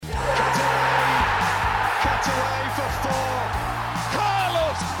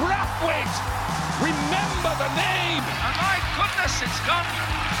the name! And my goodness, it's gone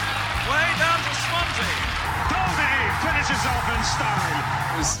way down to Swansea. Goldie finishes off in style.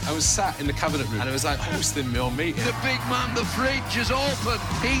 I was sat in the cabinet room and it was like hosting my own meeting. The big man, the fridge is open.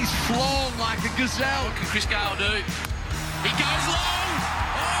 He's flown like a gazelle. What can Chris Gale do? He goes long.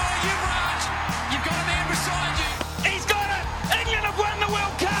 Oh, you've got a man beside you. He's got it! England have won the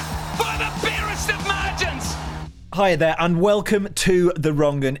World Cup by the barest of margins! Hi there and welcome to The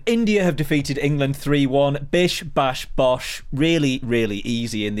Wrong 'Un. India have defeated England 3-1. Bish, bash, bosh. Really, really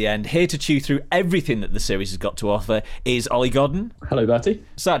easy in the end. Here to chew through everything that the series has got to offer is Ollie Godden. Hello, Bertie.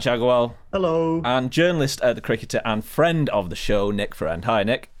 Sach Agarwal. Hello. And journalist at The Cricketer and friend of the show, Nick Friend. Hi,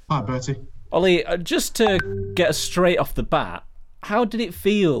 Nick. Hi, Bertie. Ollie, just to get us straight off the bat, how did it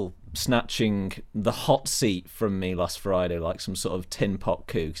feel snatching the hot seat from me last Friday like some sort of tin pot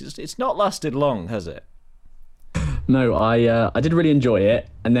coup? 'Cause it's not lasted long, has it? No, I did really enjoy it.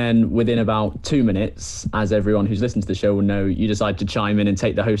 And then within about 2 minutes, as everyone who's listened to the show will know, you decided to chime in and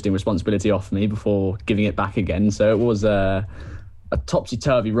take the hosting responsibility off me before giving it back again. So it was a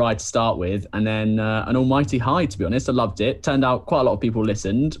topsy-turvy ride to start with, and then an almighty high, to be honest. I loved it. Turned out quite a lot of people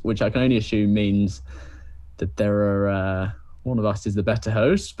listened, which I can only assume means that there are one of us is the better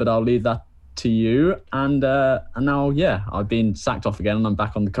host, but I'll leave that to you. And now, yeah, I've been sacked off again and I'm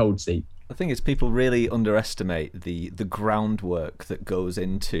back on the cold seat. The thing is, people really underestimate the groundwork that goes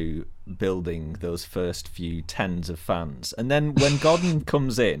into building those first few tens of fans. And then when Godden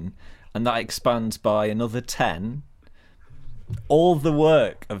comes in and that expands by another 10, all the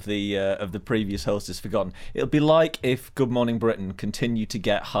work of the previous host is forgotten. It'll be like if Good Morning Britain continued to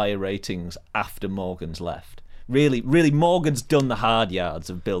get higher ratings after Morgan's left. Really, Morgan's done the hard yards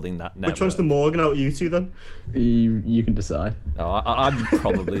of building that network. Which one's the Morgan out of you two then? You can decide. No, I'm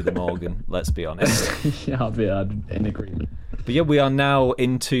probably the Morgan, let's be honest. Yeah, I'll be in agreement. But yeah, we are now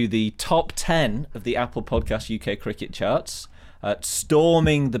into the top 10 of the Apple Podcast UK cricket charts,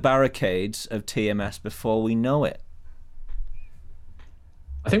 storming the barricades of TMS before we know it.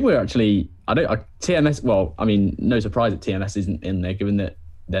 I think we're actually, TMS, well, I mean, no surprise that TMS isn't in there, given that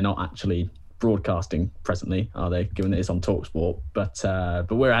they're not actually broadcasting presently, are they? Given that it's on TalkSport, but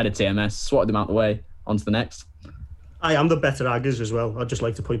we're ahead of TMS. Swatted them out the way. On to the next. I am the better Aggers as well. I'd just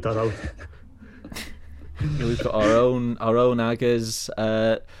like to point that out. Yeah, we've got our own Aggers.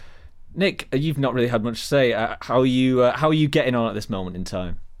 Nick, you've not really had much to say. How are you getting on at this moment in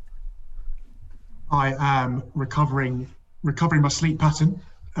time? I am recovering my sleep pattern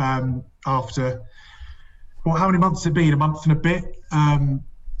after how many months has it been? A month and a bit.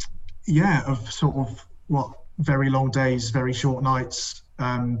 Of sort of very long days, very short nights.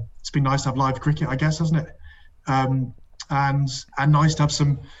 It's been nice to have live cricket, I guess, hasn't it? And nice to have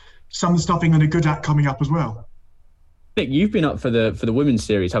some stuff England are good at coming up as well. Nick, you've been up for the women's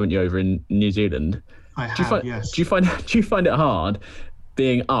series, haven't you, over in New Zealand? I have, yes. Do you find it hard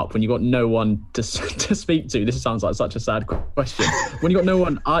being up when you got no one to speak to? This sounds like such a sad question. When you got no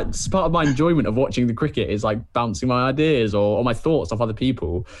one, it's part of my enjoyment of watching the cricket is like bouncing my ideas or my thoughts off other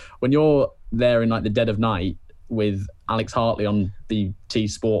people. When you're there in like the dead of night with Alex Hartley on BT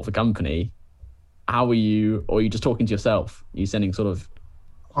Sport for company, how are you? Or are you just talking to yourself? Are you sending sort of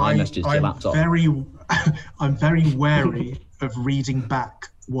messages to your laptop? I'm very wary of reading back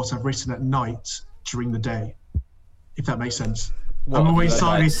what I've written at night during the day, if that makes sense. I'm always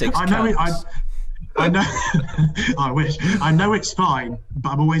sorry. I know. I wish. I know it's fine, but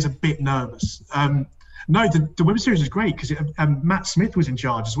I'm always a bit nervous. No, the women's series is great because Matt Smith was in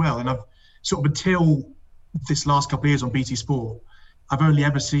charge as well, and I've sort of until this last couple of years on BT Sport, I've only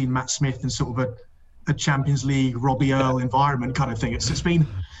ever seen Matt Smith in sort of a Champions League Robbie Earle environment kind of thing. It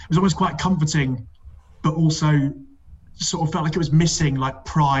was always quite comforting, but also sort of felt like it was missing like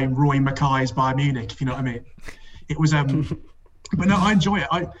prime Roy Mackay's Bayern Munich, if you know what I mean. It was. But no, I enjoy it.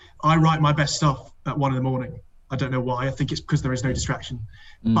 I write my best stuff at 1 a.m. I don't know why. I think it's because there is no distraction.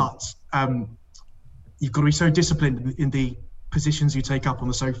 But you've got to be so disciplined in the positions you take up on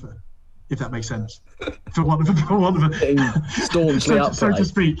the sofa, if that makes sense. For want of a staunchly upright, so to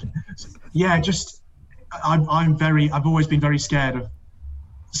speak. Yeah, I've always been very scared of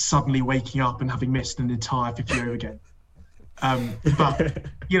suddenly waking up and having missed an entire 50 over game. But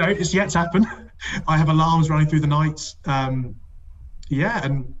it's yet to happen. I have alarms running through the night.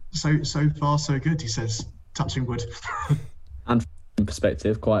 And so far so good, he says, touching wood. And from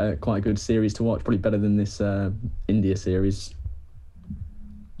perspective, quite a good series to watch, probably better than this India series.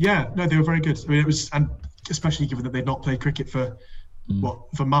 Yeah, no, they were very good. I mean, it was, and especially given that they'd not played cricket for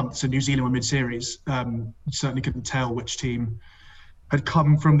months, and New Zealand were mid-series, you certainly couldn't tell which team had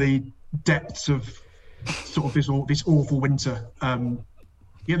come from the depths of sort of this awful winter.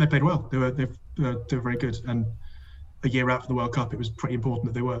 They played well. They've They're very good, and a year out for the World Cup, it was pretty important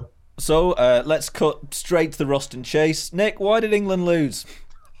that they were. So let's cut straight to the rust and chase. Nick, why did England lose?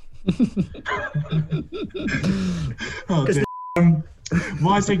 Oh, dear.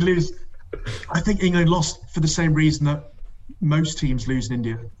 Why did England lose? I think England lost for the same reason that most teams lose in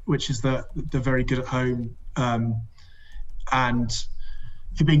India, which is that they're very good at home. And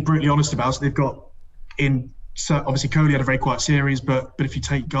if you're being brutally honest about it, they've got so obviously Kohli had a very quiet series, but if you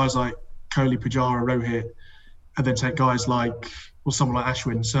take guys like Kohli, Pujara, Rohit, and then take guys like, well, someone like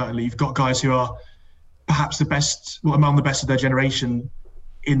Ashwin, certainly you've got guys who are perhaps the best, well, among the best of their generation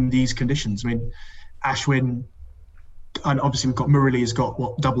in these conditions. I mean, Ashwin, and obviously we've got Murali has got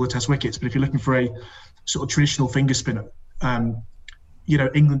double the Test wickets, but if you're looking for a sort of traditional finger spinner,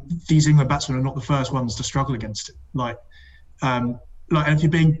 these England batsmen are not the first ones to struggle against it. And if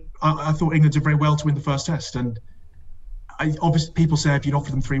you're being, I thought England did very well to win the first Test, and obviously people say if you'd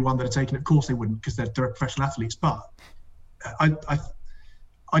offered them 3-1 they'd have taken it. Of course they wouldn't, because they're professional athletes. But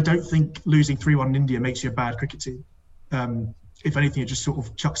I don't think losing 3-1 in India makes you a bad cricket team. If anything, it just sort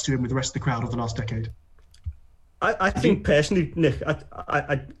of chucks to him with the rest of the crowd of the last decade. I think personally, Nick,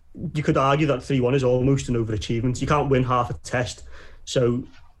 you could argue that 3-1 is almost an overachievement. You can't win half a Test, so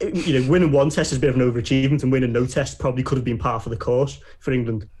winning one Test is a bit of an overachievement, and winning no Test probably could have been par for the course for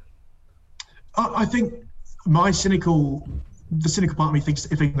England. I think the cynical part of me thinks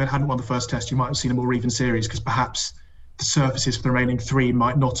if England hadn't won the first Test, you might have seen a more even series, because perhaps the surfaces for the remaining three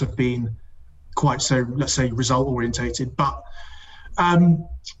might not have been quite so, let's say, result orientated. But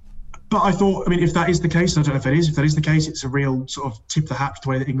I thought, if that is the case, I don't know if it is. If that is the case, it's a real sort of tip of the hat to the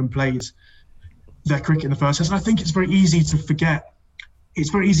way that England played their cricket in the first Test. And I think it's very easy to forget. It's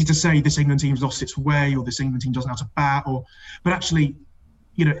very easy to say this England team's lost its way, or this England team doesn't know how to bat, but actually,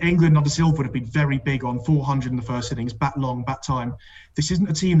 England under Silva would have been very big on 400 in the first innings, bat long, bat time. This isn't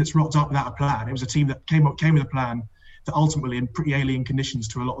a team that's rocked up without a plan. It was a team that came with a plan that ultimately, in pretty alien conditions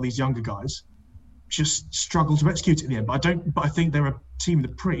to a lot of these younger guys, just struggled to execute it in the end. But I think they're a team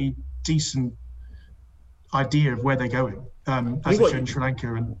with a pretty decent idea of where they're going, as they showed in Sri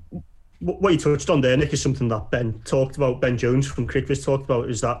Lanka. And what you touched on there, Nick, is something that Ben Jones from Crickviz talked about,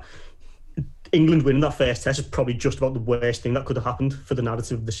 is that England winning that first Test is probably just about the worst thing that could have happened for the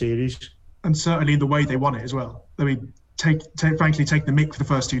narrative of the series. And certainly the way they won it as well. Take the mick for the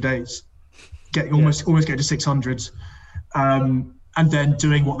first 2 days, almost getting to 600s, and then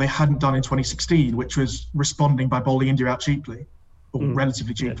doing what they hadn't done in 2016, which was responding by bowling India out cheaply, or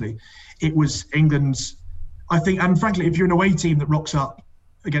relatively cheaply. Yeah. It was England's, I think, and frankly, if you're an away team that rocks up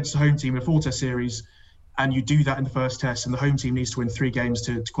against a home team in a 4-Test series, and you do that in the first Test, and the home team needs to win 3 games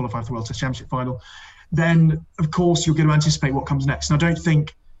to qualify for the World Test Championship final, then of course you're going to anticipate what comes next. And I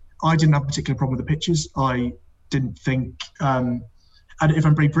didn't have a particular problem with the pitches. I didn't think, and if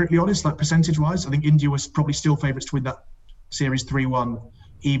I'm being brutally honest, percentage-wise, I think India was probably still favourites to win that series 3-1,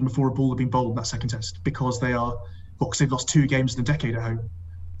 even before a ball had been bowled in that second Test, because they've lost 2 games in a decade at home.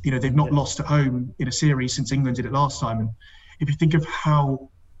 They've not lost at home in a series since England did it last time. And if you think of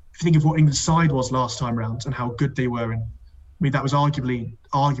what England's side was last time round and how good they were, that was arguably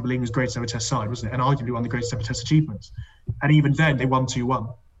England's greatest ever Test side, wasn't it? And arguably one of the greatest ever Test achievements. And even then, they won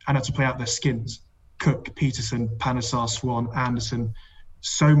 2-1 and had to play out their skins. Cook, Peterson, Panesar, Swan, Anderson,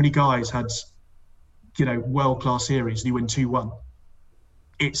 so many guys had, world-class series, and you win 2-1.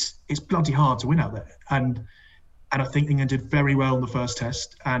 It's bloody hard to win out there. And I think England did very well in the first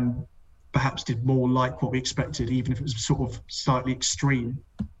Test, and perhaps did more like what we expected, even if it was sort of slightly extreme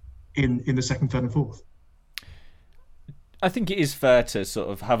in the second, third and fourth. I think it is fair to sort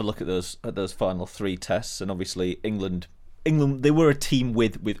of have a look at those final 3 Tests, and obviously England, they were a team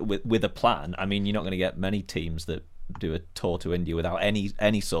with a plan. You're not going to get many teams that do a tour to India without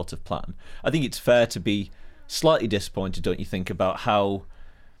any sort of plan. I think it's fair to be slightly disappointed, don't you think, about how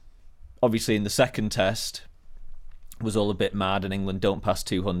obviously in the second Test was all a bit mad and England don't pass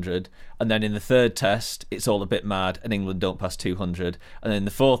 200, and then in the third Test it's all a bit mad and England don't pass 200, and then in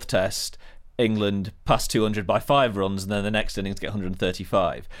the fourth Test England pass 200 by 5 runs, and then the next innings get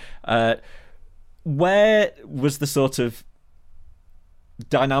 135. Where was the sort of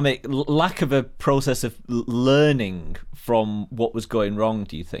dynamic lack of a process of learning from what was going wrong,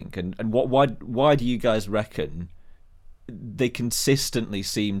 do you think? And why do you guys reckon they consistently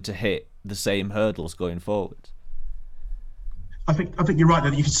seem to hit the same hurdles going forward? I think you're right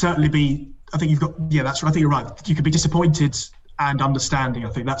that you could certainly be. I think you've got. Yeah, that's right. I think you're right. You could be disappointed and understanding. I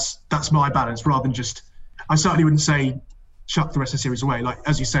think that's my balance, rather than just. I certainly wouldn't say chuck the rest of the series away. Like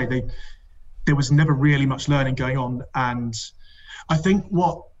as you say, there was never really much learning going on, and I think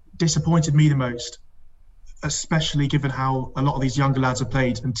what disappointed me the most, especially given how a lot of these younger lads have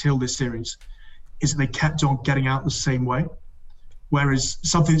played until this series, is that they kept on getting out the same way. Whereas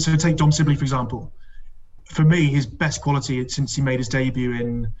so take Dom Sibley, for example. For me, his best quality since he made his debut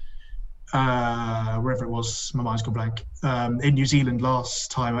in wherever it was, my mind's gone blank, in New Zealand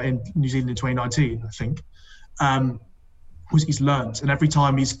last time, in New Zealand in 2019, I think, was he's learned. And every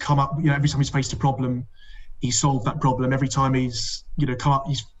time he's come up, every time he's faced a problem, he's solved that problem. Every time he's, come up,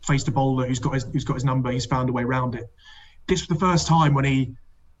 he's faced a bowler who's got his number, he's found a way around it. This was the first time when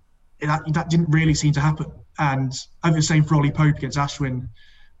that didn't really seem to happen. And I think the same for Ollie Pope against Ashwin,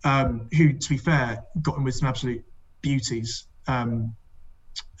 who, to be fair, got him with some absolute beauties.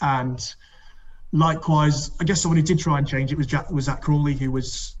 And likewise, I guess someone who did try and change it was Zach Crawley, who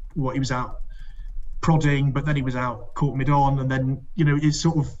was he was out prodding, but then he was out caught mid-on, and then it's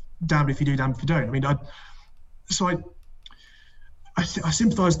sort of damned if you do, damned if you don't. I mean, I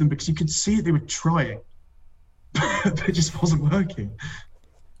sympathise with them because you could see it, they were trying, but it just wasn't working.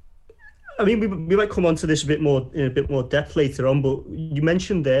 I mean, we might come on to this in a bit more depth later on, but you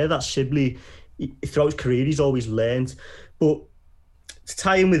mentioned there that Sibley, throughout his career, he's always learned. But to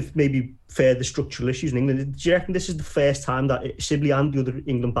tie in with maybe further structural issues in England, do you reckon this is the first time that Sibley and the other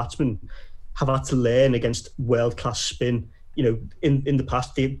England batsmen have had to learn against world-class spin? In the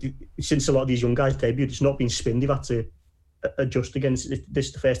past, since a lot of these young guys debuted, it's not been spin they've had to adjust against. This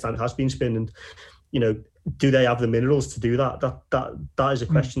is the first time it has been spin, and do they have the minerals to do that? That is a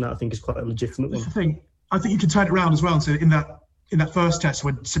question that I think is quite a legitimate one. I think you can turn it around as well. So in that first test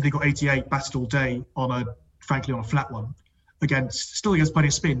when Sibley got 88, batted all day on a flat one, still against plenty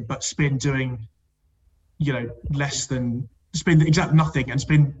of spin, but spin doing less than spin, exactly nothing, and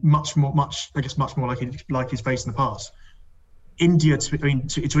spin much more like he's faced in the past. India,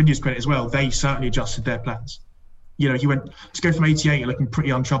 to India's credit as well, they certainly adjusted their plans. He went to go from 88 looking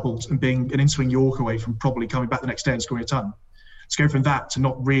pretty untroubled and being an in-swing York away from probably coming back the next day and scoring a ton. To go from that to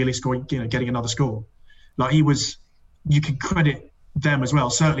not really scoring, getting another score. Like you can credit them as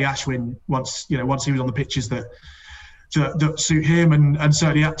well. Certainly Ashwin, once he was on the pitches that suit him, and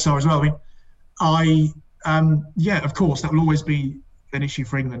certainly Axar as well. Of course, that will always be an issue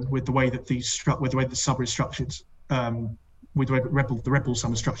for England with the way that the summer is structured, with the way the Red Bull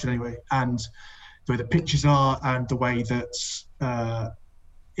summer is structured anyway, and the way the pitches are, and the way that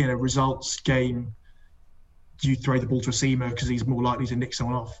in a results game you throw the ball to a seamer because he's more likely to nick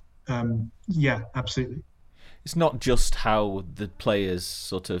someone off. Absolutely. It's not just how the players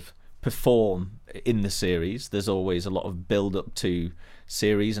sort of perform in the series. There's always a lot of build-up to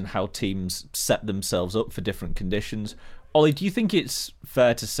series and how teams set themselves up for different conditions. Ollie, do you think it's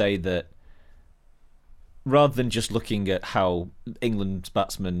fair to say that rather than just looking at how England's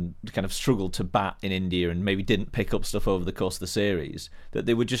batsmen kind of struggled to bat in India and maybe didn't pick up stuff over the course of the series, that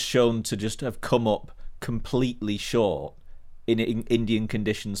they were just shown to just have come up completely short in Indian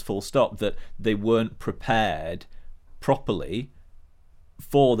conditions, full stop, that they weren't prepared properly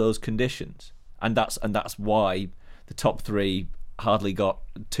for those conditions, and that's why the top three hardly got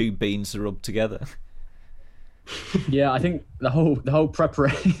two beans to rub together. Yeah, I think the whole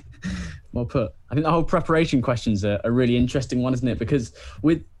preparation. Well put. I think the whole preparation question's a really interesting one, isn't it? Because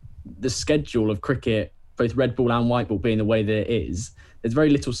with the schedule of cricket, both red ball and white ball being the way that it is, there's very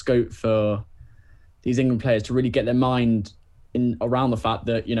little scope for these England players to really get their mind in around the fact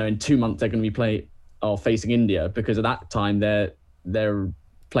that in 2 months they're going to be facing India, because at that time they're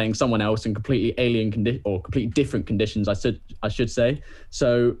playing someone else in completely alien or completely different conditions, I should say.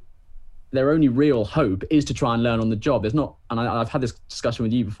 So their only real hope is to try and learn on the job. There's not, and I've had this discussion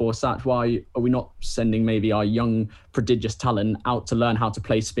with you before, Satch, why are we not sending maybe our young, prodigious talent out to learn how to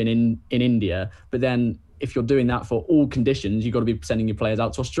play spin in India? But then if you're doing that for all conditions, you've got to be sending your players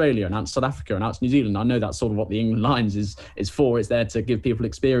out to Australia and out to South Africa and out to New Zealand. I know that's sort of what the England Lions is for. It's there to give people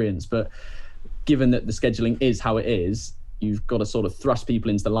experience. But given that the scheduling is how it is, you've got to sort of thrust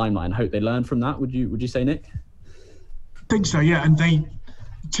people into the limelight and hope they learn from that. Would you say, Nick? I think so, yeah. And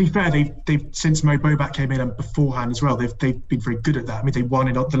to be fair, they've since Mo Bobat came in and beforehand as well, they've been very good at that. I mean,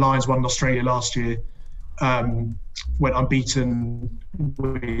 the Lions won in Australia last year, went unbeaten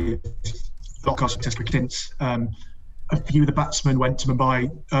with Doncaster Test cricket. A few of the batsmen went to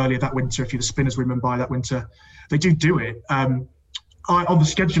Mumbai earlier that winter. A few of the spinners were in Mumbai that winter. They do it. On the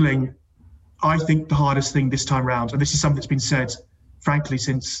scheduling, I think the hardest thing this time round, and this is something that's been said, frankly,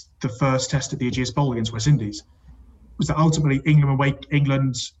 since the first test at the Ageas Bowl against West Indies, was that ultimately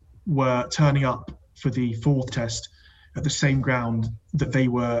England were turning up for the fourth test at the same ground that they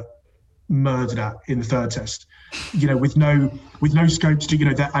were murdered at in the third test. With no scope to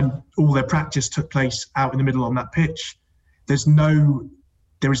do, that, and all their practice took place out in the middle on that pitch. There is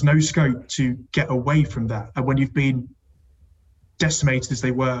no scope to get away from that. And when you've been decimated as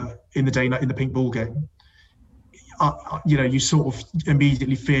they were in the pink ball game, you sort of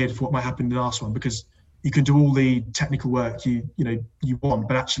immediately feared for what might happen in the last one, because you can do all the technical work you want,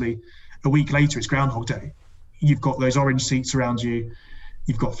 but actually a week later it's Groundhog Day. You've got those orange seats around you,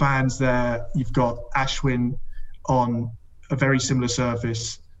 you've got fans there, you've got Ashwin on a very similar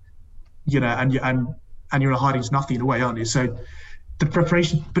surface, and you're in a hiding to nothing in a way, aren't you? So the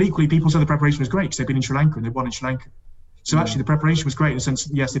preparation, but equally people say the preparation was great because they've been in Sri Lanka and they won in Sri Lanka. So actually the preparation was great in the sense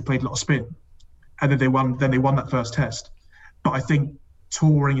that, yes, they played a lot of spin, and then they won that first test. But I think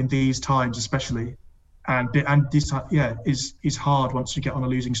touring in these times especially, and this time, is hard once you get on a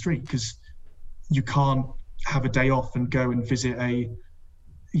losing streak, because you can't have a day off and go and visit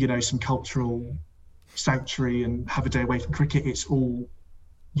some cultural sanctuary and have a day away from cricket. It's all,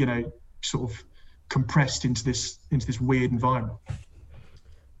 sort of compressed into this weird environment.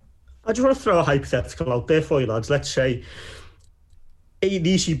 I just want to throw a hypothetical out there for you, lads. Let's say the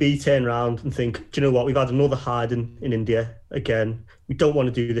ECB turn around and think, do you know what, we've had another hiding in India again. We don't want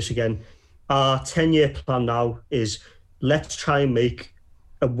to do this again. Our 10-year plan now is let's try and make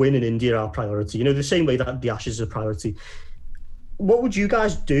a win in India our priority. The same way that the Ashes is a priority. What would you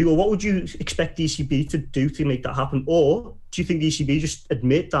guys do, or what would you expect the ECB to do to make that happen? Or do you think the ECB just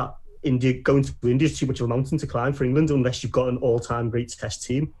admit that going to India is too much of a mountain to climb for England unless you've got an all-time great test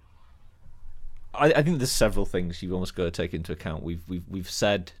team? I think there's several things you've almost got to take into account. We've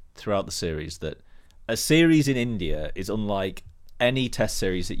said throughout the series that a series in India is unlike any test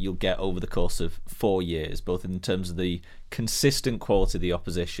series that you'll get over the course of 4 years, both in terms of the consistent quality of the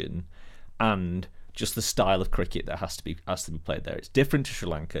opposition and just the style of cricket that has to be played there. It's different to Sri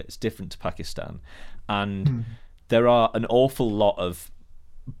Lanka, it's different to Pakistan, and there are an awful lot of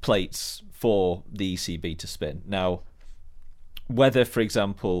plates for the ECB to spin. Now, whether, for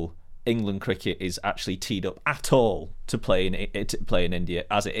example, England cricket is actually teed up at all to play in India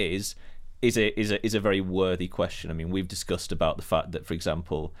as it is a very worthy question. I mean, we've discussed about the fact that, for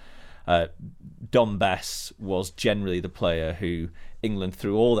example, Dom Bess was generally the player who England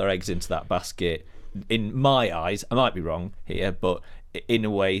threw all their eggs into that basket. In my eyes, I might be wrong here, but in a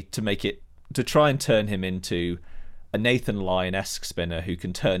way to try and turn him into a Nathan Lyon-esque spinner who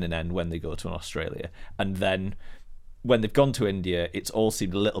can turn an end when they go to an Australia. And then when they've gone to India, it's all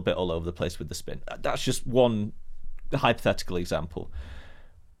seemed a little bit all over the place with the spin. That's just one hypothetical example.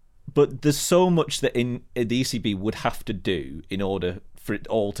 But there's so much that the ECB would have to do in order for it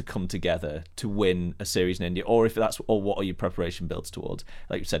all to come together to win a series in India, or what are your preparation builds towards?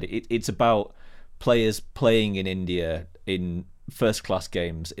 Like you said, it's about players playing in India in first-class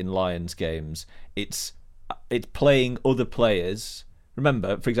games, in Lions games. It's playing other players.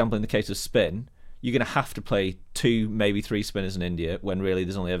 Remember, for example, in the case of spin, you're going to have to play 2, maybe 3 spinners in India when really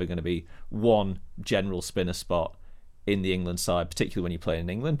there's only ever going to be one general spinner spot in the England side, particularly when you play in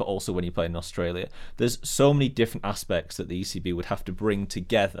England, but also when you play in Australia. There's so many different aspects that the ECB would have to bring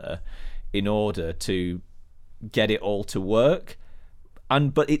together in order to get it all to work.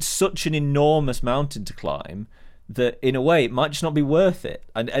 But it's such an enormous mountain to climb that in a way it might just not be worth it.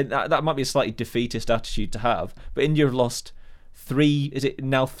 And that might be a slightly defeatist attitude to have. But India have lost 3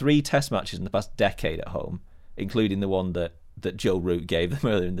 test matches in the past decade at home, including the one that Joe Root gave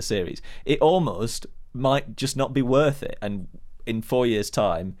them earlier in the series. It almost might just not be worth it, and in 4 years'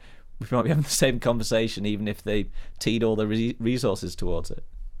 time we might be having the same conversation, even if they teed all the resources towards it.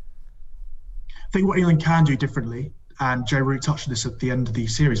 I think what England can do differently, and Joe Root touched on this at the end of the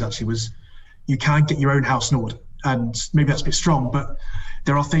series actually, was you can get your own house in order. And maybe that's a bit strong, but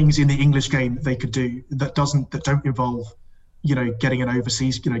there are things in the English game that they could do that don't involve getting an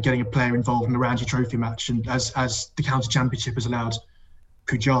overseas, getting a player involved in a Ranji Trophy match, and as the county championship has allowed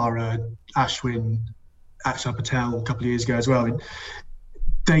Pujara, Ashwin, Akshar Patel a couple of years ago as well.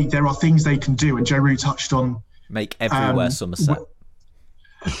 There are things they can do, and Joe Root touched on make everywhere Somerset.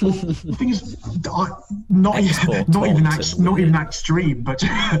 The thing is, not even that extreme, but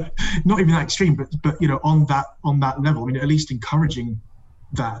on that level. I mean, at least encouraging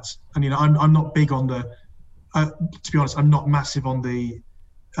that. And I'm not big on the. To be honest, I'm not massive on the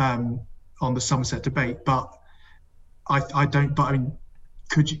Somerset debate, but I don't. But I mean,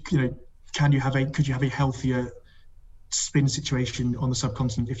 could you have a healthier spin situation on the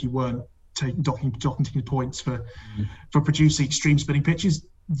subcontinent if you weren't docking points for producing extreme spinning pitches?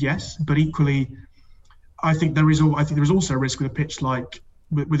 Yes, but equally, I think there is also a risk with a pitch like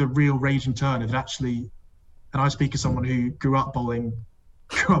with a real raging turner that actually, and I speak as someone who grew up bowling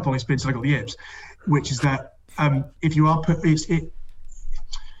spin, so I got the yips, which is that if you are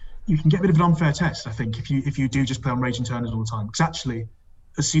you can get a bit of an unfair test, I think, if you do just play on raging turners all the time, because actually,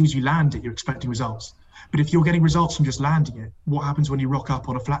 as soon as you land it, you're expecting results. But if you're getting results from just landing it, what happens when you rock up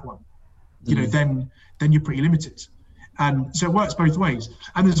on a flat one? You know, then you're pretty limited. And so it works both ways.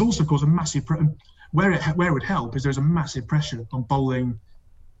 And there's also, of course, a massive where it would help is there's a massive pressure on bowling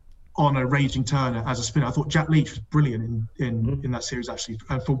on a raging Turner as a spinner. I thought Jack Leach was brilliant in that series, actually.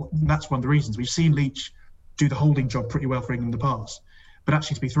 That's one of the reasons. We've seen Leach do the holding job pretty well for England in the past. But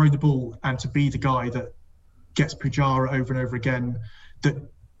actually to be throwing the ball and to be the guy that gets Pujara over and over again, that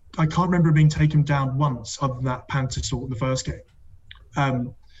I can't remember him being taken down once other than that Panther sort in the first game.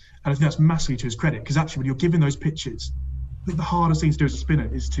 And I think that's massively to his credit, because actually when you're given those pitches, I think the hardest thing to do as a spinner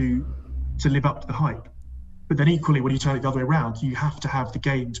is to live up to the hype. But then equally, when you turn it the other way around, you have to have the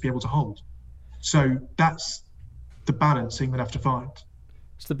game to be able to hold. So that's the balance England have to find.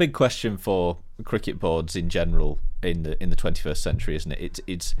 It's the big question for cricket boards in general in the 21st century, isn't it?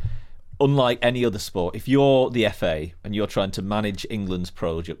 It's unlike any other sport. If you're the FA and you're trying to manage England's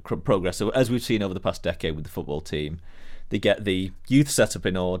progress, so as we've seen over the past decade with the football team, they get the youth setup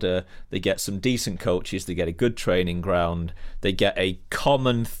in order, they get some decent coaches, they get a good training ground, they get a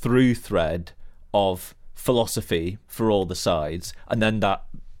common through thread of philosophy for all the sides, and then that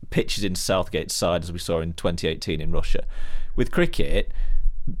pitches into Southgate's side, as we saw in 2018 in Russia. With cricket,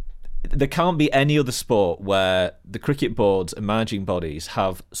 there can't be any other sport where the cricket boards and managing bodies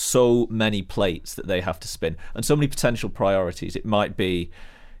have so many plates that they have to spin and so many potential priorities. It might be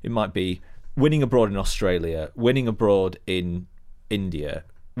winning abroad in Australia, winning abroad in India,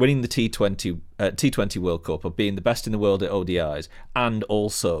 winning the T20 World Cup, or being the best in the world at ODIs, and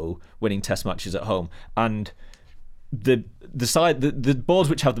also winning Test matches at home. And the boards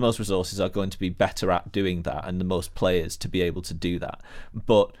which have the most resources are going to be better at doing that, and the most players to be able to do that.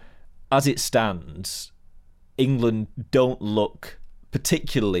 But as it stands, England don't look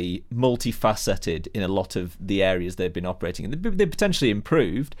particularly multifaceted in a lot of the areas they've been operating in. They potentially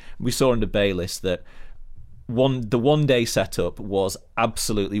improved. We saw under Bayliss that the one-day setup was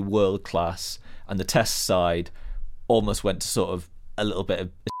absolutely world-class, and the Test side almost went to sort of a little bit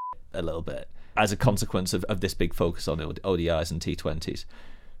as a consequence of this big focus on ODIs and T20s.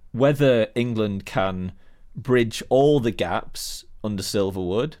 Whether England can bridge all the gaps under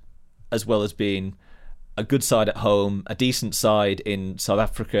Silverwood, as well as being a good side at home, a decent side in South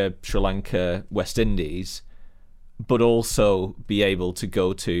Africa, Sri Lanka, West Indies, but also be able to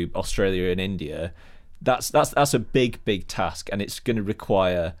go to Australia and India, that's a big task, and it's going to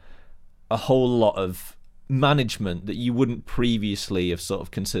require a whole lot of management that you wouldn't previously have sort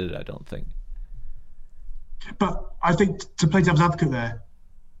of considered, I don't think. But I think, to play devil's advocate there,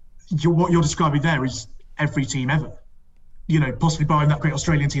 what you're describing there is every team ever. You know, possibly barring that great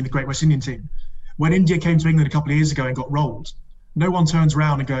Australian team, the great West Indian team. When India came to England a couple of years ago and got rolled, no one turns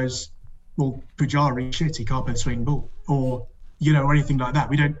around and goes, well, Pujara, shit, he can't play the swinging ball, or anything like that.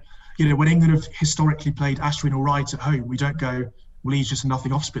 We don't, when England have historically played Ashwin all right at home, we don't go, well, he's just a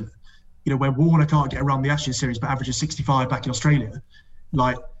nothing off spinner. When Warner can't get around the Ashes series but averages 65 back in Australia,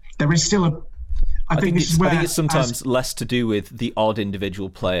 like, there is still I think it's sometimes less to do with the odd individual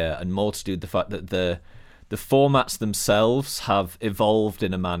player and more to do with the fact that the formats themselves have evolved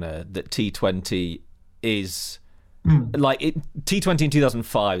in a manner that T20 is T20 in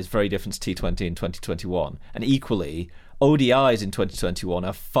 2005 is very different to T20 in 2021, and equally ODIs in 2021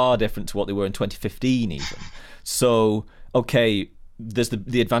 are far different to what they were in 2015 even. So okay, there's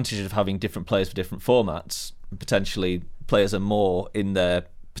the advantage of having different players for different formats. Potentially players are more in their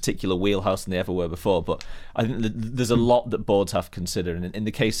particular wheelhouse than they ever were before, but I think there's a lot that boards have to consider, and in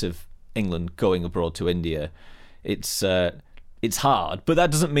the case of England going abroad to India, it's hard, but that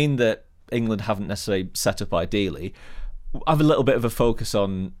doesn't mean that England haven't necessarily set up ideally. I have a little bit of a focus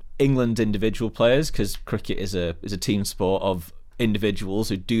on England's individual players, because cricket is a team sport of individuals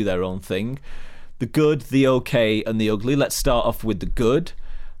who do their own thing. The good, the okay, and the ugly. Let's start off with the good.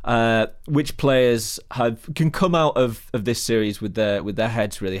 Which players can come out of this series with their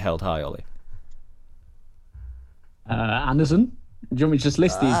heads really held high, Ollie? Anderson. Do you want me to just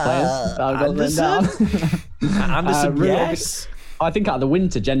list these players? Anderson? Anderson, really, yes. I think out of the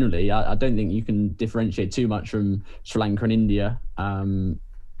winter generally, I don't think you can differentiate too much from Sri Lanka and India.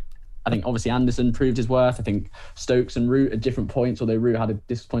 I think obviously Anderson proved his worth. I think Stokes and Root at different points, although Root had a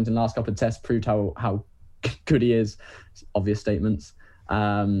disappointing last couple of tests, proved how good he is. Obvious statements.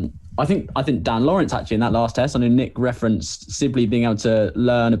 I think Dan Lawrence actually in that last test, I know Nick referenced Sibley being able to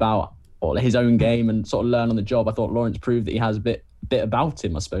learn about his own game and sort of learn on the job. I thought Lawrence proved that he has a bit about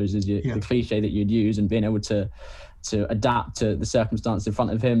him, I suppose, is the cliche that you'd use, and being able to adapt to the circumstances in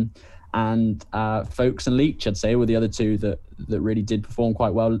front of him. And Folkes and Leach, I'd say, were the other two that really did perform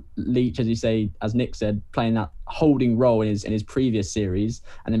quite well. Leach, as you say, as Nick said, playing that holding role in his previous series,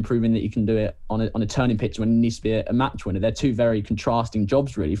 and then proving that he can do it on a turning pitch when he needs to be a match winner. They're two very contrasting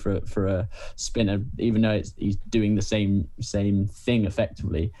jobs really for a spinner, even though he's doing the same thing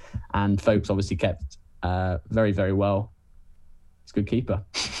effectively. And Foakes obviously kept very, very well. He's a good keeper.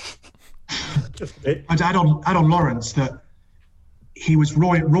 I'd add on Lawrence that he was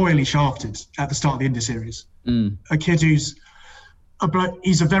royally shafted at the start of the India series. A kid he's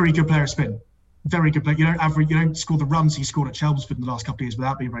a very good player of spin. Very good player. You don't score the runs he scored at Chelmsford in the last couple of years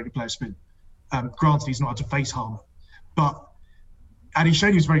without being a very good player of spin. Granted, he's not had to face Harmer, and he showed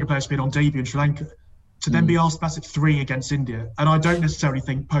he was a very good player of spin on debut in Sri Lanka. To then be asked back at 3 against India, and I don't necessarily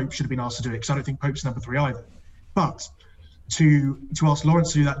think Pope should have been asked to do it because I don't think Pope's number 3 either. But to ask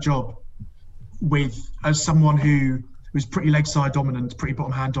Lawrence to do that job as someone who was pretty leg side dominant, pretty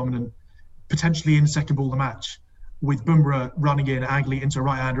bottom hand dominant, potentially in the second ball of the match, with Bumrah running in, angling into a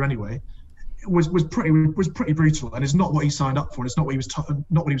right hander anyway, was pretty brutal, and it's not what he signed up for. And it's not what he was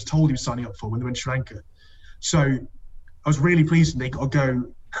told he was signing up for when they went to Sri Lanka. So I was really pleased that he got to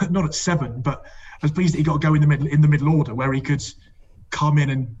go, not at 7, but I was pleased that he got to go in the middle order where he could come in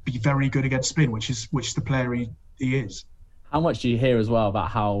and be very good against spin, which is the player he is. How much do you hear as well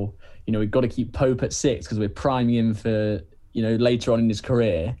about how we've got to keep Pope at 6 because we're priming him for later on in his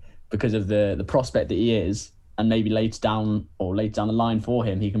career because of the prospect that he is. And maybe later down the line for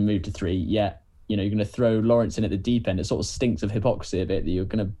him, he can move to 3. Yet, you're going to throw Lawrence in at the deep end. It sort of stinks of hypocrisy a bit that you're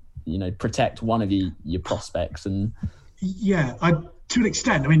going to, protect one of your prospects. And yeah, to an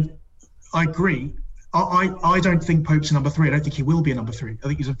extent. I mean, I agree. I don't think Pope's a number 3. I don't think he will be a number 3. I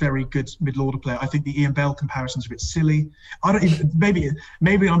think he's a very good middle order player. I think the Ian Bell comparison's a bit silly. I don't even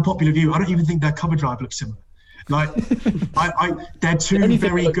maybe unpopular view. I don't even think their cover drive looks similar. Like, they're two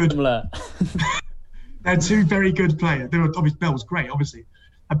very good. They're two very good players. Obviously, Bell's great, obviously,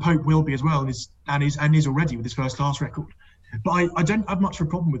 and Pope will be as well, and is already with his first class record. But I don't have much of a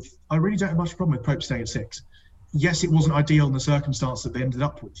problem with. I really don't have much of a problem with Pope staying at 6. Yes, it wasn't ideal in the circumstance that they ended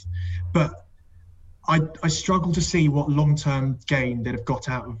up with, but I struggle to see what long-term gain they'd have got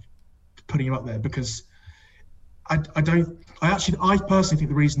out of putting him up there, because I personally think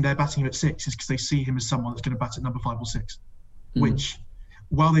the reason they're batting him at 6 is because they see him as someone that's going to bat at number 5 or 6, which,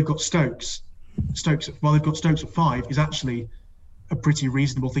 while they've got Stokes at 5, is actually a pretty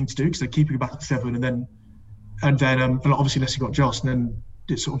reasonable thing to do because they're keeping him back at 7, and then obviously unless you've got Joss, and then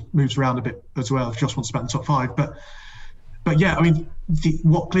it sort of moves around a bit as well if Joss wants to bat in the top 5. But yeah, I mean,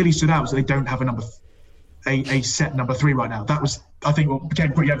 what clearly stood out was that they don't have a set number 3 right now. That was, I think, what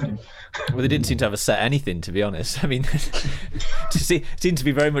became pretty evident. Well, they didn't seem to have a set anything, to be honest. I mean, it seemed to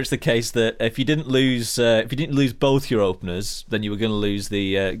be very much the case that if you didn't lose both your openers, then you were going to lose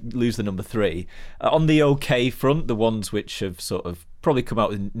the number 3. On the OK front, the ones which have sort of probably come out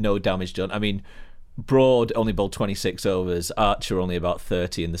with no damage done. I mean, Broad only bowled 26 overs. Archer only about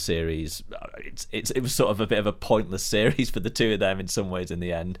 30 in the series. It was sort of a bit of a pointless series for the two of them in some ways in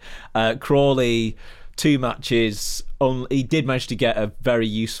the end. Crawley, 2 matches. He did manage to get a very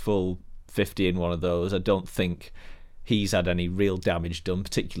useful 50 in one of those. I don't think he's had any real damage done,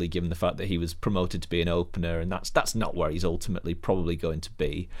 particularly given the fact that he was promoted to be an opener, and that's not where he's ultimately probably going to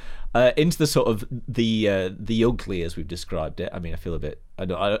be. Into the sort of the ugly, as we've described it. I mean, I feel a bit. I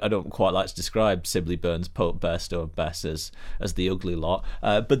don't quite like to describe Sibley, Burns, Pope, Bairstow, and Bess as the ugly lot,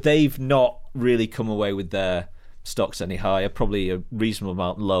 but they've not really come away with their stocks any higher. Probably a reasonable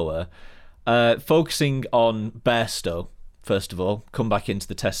amount lower. Focusing on Bairstow, first of all, come back into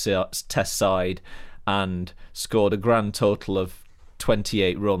the test side and scored a grand total of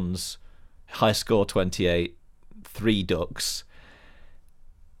 28 runs, high score 28, 3 ducks.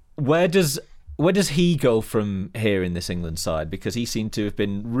 Where does he go from here in this England side? Because he seemed to have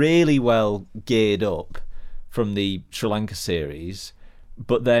been really well geared up from the Sri Lanka series,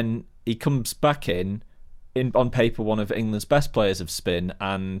 but then he comes back in on paper one of England's best players of spin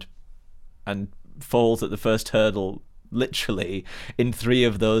and falls at the first hurdle literally in 3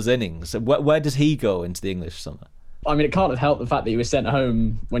 of those innings. Where does he go into the English summer? I mean, it can't have helped the fact that he was sent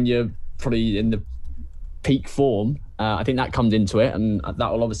home when you're probably in the peak form. I think that comes into it, and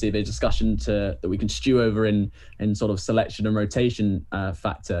that will obviously be a discussion that we can stew over in sort of selection and rotation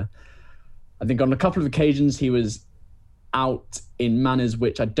factor. I think on a couple of occasions he was out in manners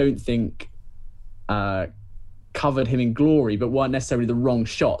which I don't think covered him in glory, but weren't necessarily the wrong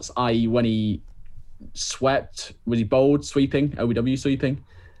shots, i.e. when he swept, was he bowled sweeping, OBW sweeping?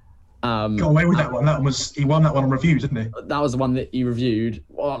 Got away with that one. He won that one on review, didn't he? That was the one that he reviewed.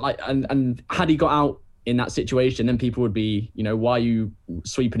 Well, and had he got out in that situation, then people would be, why are you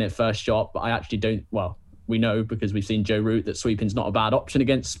sweeping it first shot? But I actually don't. Well, we know because we've seen Joe Root that sweeping's not a bad option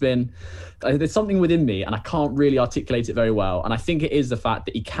against spin. There's something within me, and I can't really articulate it very well. And I think it is the fact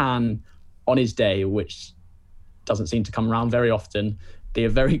that he can, on his day, which doesn't seem to come around very often, be a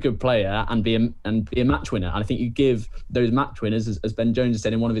very good player and be a match winner. And I think you give those match winners, as Ben Jones has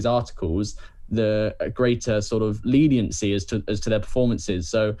said in one of his articles, the greater sort of leniency as to their performances.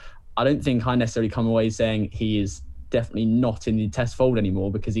 So I don't think I necessarily come away saying he is definitely not in the test fold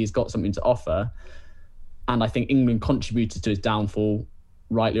anymore, because he's got something to offer. And I think England contributed to his downfall,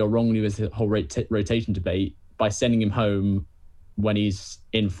 rightly or wrongly, with the whole rotation debate, by sending him home when he's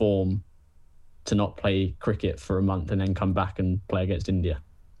in form to not play cricket for a month and then come back and play against India.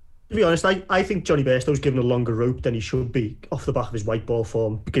 To be honest, I think Johnny Bairstow's given a longer rope than he should be off the back of his white ball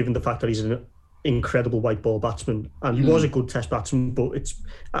form, given the fact that he's an incredible white ball batsman, and he was a good test batsman. But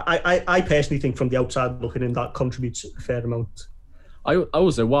I personally think from the outside looking in, that contributes a fair amount. I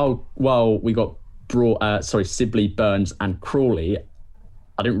also, while we got Sibley, Burns and Crawley,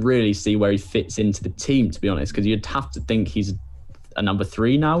 I don't really see where he fits into the team, to be honest, because you'd have to think he's a number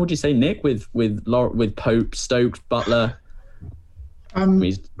 3 now, would you say, Nick, with Pope, Stokes, Butler?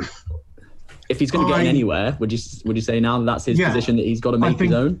 If he's going to get in anywhere, would you say now that's his position, that he's got to make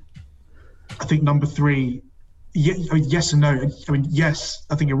his own? I think number 3, yes and no. I mean, yes,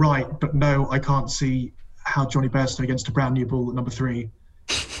 I think you're right, but no, I can't see how Johnny Bairstow against a brand new ball at number 3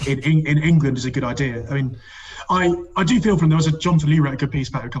 in England is a good idea. I mean, I do feel for him. There was Jonathan Lee wrote a good piece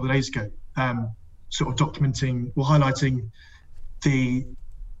about it a couple of days ago, sort of documenting or highlighting the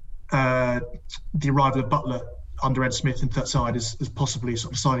arrival of Butler under Ed Smith into that side as possibly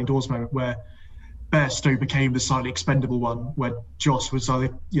sort of a sliding doors moment where Bairstow became the slightly expendable one, where Joss was either,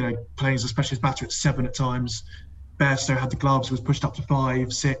 playing as a specialist batter at 7 at times. Bairstow had the gloves, was pushed up to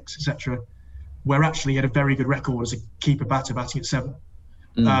 5, 6, etc. Where actually he had a very good record as a keeper batter batting at 7.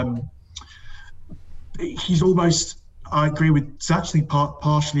 He's almost, I agree with, it's actually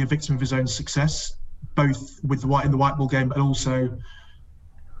partially a victim of his own success, both with in the white ball game and also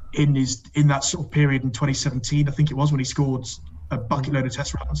in that sort of period in 2017, I think it was, when he scored a bucket load of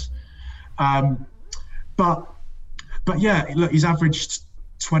test runs. But yeah, look, he's averaged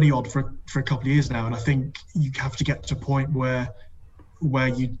 20 odd for a couple of years now, and I think you have to get to a point where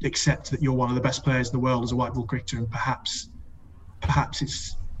you accept that you're one of the best players in the world as a white ball cricketer, and perhaps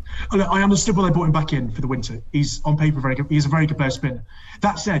it's. I understood why they brought him back in for the winter. He's on paper very good. He's a very good player spinner.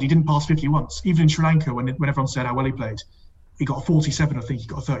 That said, he didn't pass 50 once. Even in Sri Lanka, when everyone said how well he played, he got a 47. I think he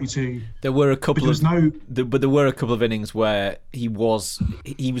got a 32. There were a couple there were a couple of innings where he was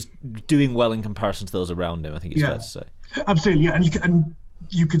doing well in comparison to those around him, I think it's fair to say. Absolutely, yeah. And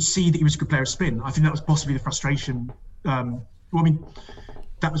you could see that he was a good player of spin. I think that was possibly the frustration.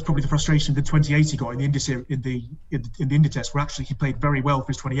 That was probably the frustration that 28 he got in the India test, where actually he played very well for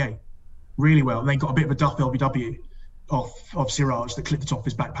his 28, really well, and then got a bit of a duff LBW of Siraj that clipped the top of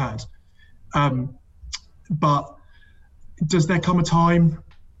his back pad. But does there come a time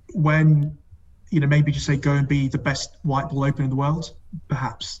when, maybe just say go and be the best white ball opener in the world?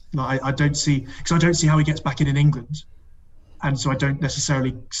 Perhaps. I don't see how he gets back in England, and so I don't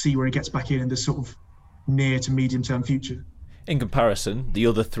necessarily see where he gets back in the sort of near to medium term future. In comparison, the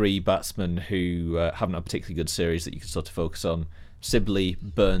other 3 batsmen who haven't had a particularly good series that you can sort of focus on, Sibley,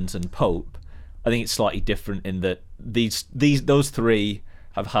 Burns and Pope, I think it's slightly different in that those 3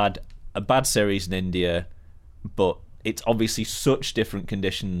 have had a bad series in India, but it's obviously such different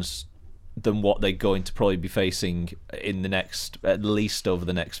conditions than what they're going to probably be facing in the next, at least over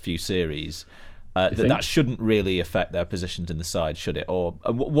the next few series, that shouldn't really affect their positions in the side, should it? Or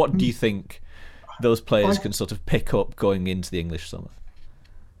what do you think those players can sort of pick up going into the English summer?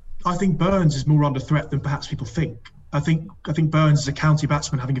 I think Burns is more under threat than perhaps people think. I think Burns is a county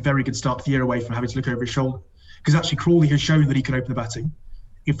batsman having a very good start to the year away from having to look over his shoulder. Because actually Crawley has shown that he can open the batting.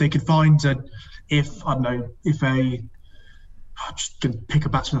 If they could find I'm just going to pick a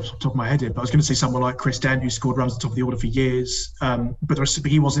batsman off the top of my head here, but I was going to say someone like Chris Dent, who scored runs at the top of the order for years, but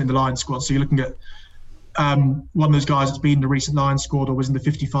he wasn't in the Lions squad. So you're looking at one of those guys that's been in the recent Lions squad or was in the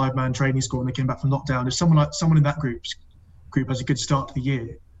 55-man training squad when they came back from lockdown. If someone in that group has a good start to the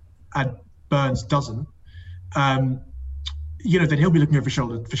year, and Burns doesn't, then he'll be looking over his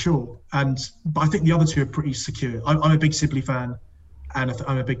shoulder for sure. But I think the other 2 are pretty secure. I'm a big Sibley fan, and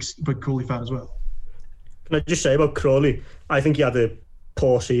I'm a big Crawley fan as well. Can I just say about Crawley? I think he had a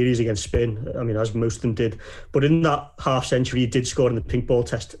poor series against spin. I mean, as most of them did. But in that half century, he did score in the pink ball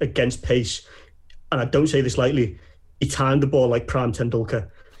test against pace. And I don't say this lightly, he timed the ball like Prime Tendulkar.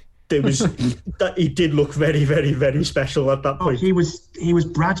 That he did look very, very, very special at that point. He was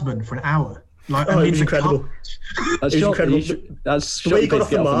Bradman for an hour. Like, it was incredible. That's incredible. That's the way he got off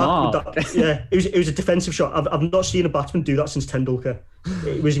the mark. It was a defensive shot. I've not seen a batsman do that since Tendulkar.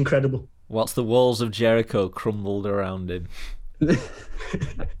 It was incredible. Whilst the walls of Jericho crumbled around him.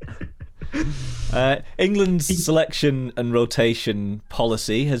 England's selection and rotation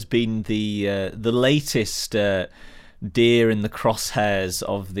policy has been the latest deer in the crosshairs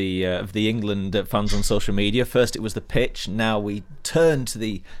of the England fans on social media. First it was the pitch, now we turn to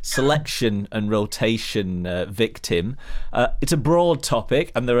the selection and rotation victim. It's a broad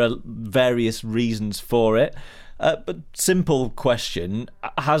topic and there are various reasons for it, but simple question,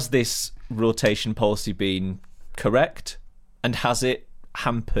 has this rotation policy been correct and has it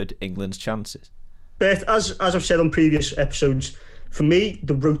hampered England's chances? Beth, as I've said on previous episodes, for me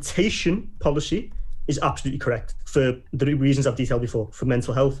the rotation policy is absolutely correct for the reasons I've detailed before, for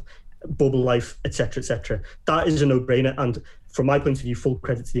mental health, bubble life, etc., etc. That is a no-brainer, and from my point of view, full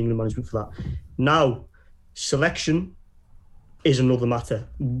credit to the England management for that. Now, selection is another matter.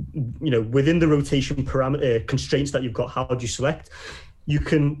 Within the rotation parameter constraints that you've got, how do you select? You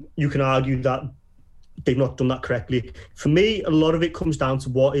can argue that they've not done that correctly. For me, a lot of it comes down to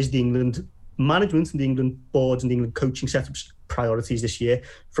what is the England management and the England boards and the England coaching setups priorities this year.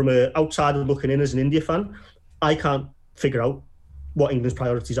 From an outsider looking in as an India fan, I can't figure out what England's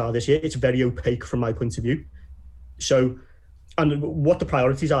priorities are this year. It's very opaque from my point of view. So, and what the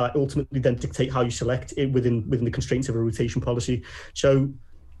priorities are ultimately then dictate how you select it within the constraints of a rotation policy. So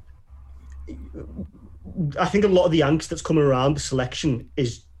I think a lot of the angst that's coming around the selection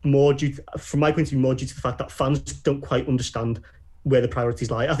is more due to, from my point of view, more due to the fact that fans don't quite understand where the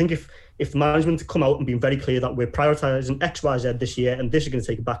priorities lie. I think if the management had come out and been very clear that we're prioritising X, Y, Z this year and this is going to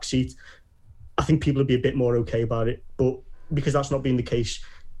take a back seat, I think people would be a bit more okay about it. But because that's not been the case,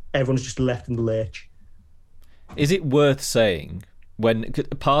 everyone's just left in the lurch. Is it worth saying, when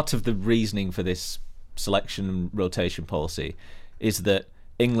part of the reasoning for this selection and rotation policy is that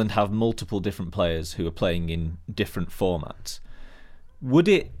England have multiple different players who are playing in different formats, would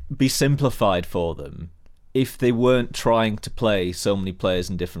it be simplified for them if they weren't trying to play so many players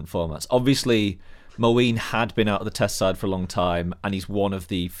in different formats? Obviously, Moeen had been out of the Test side for a long time, and he's one of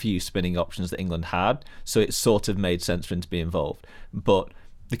the few spinning options that England had, so it sort of made sense for him to be involved. But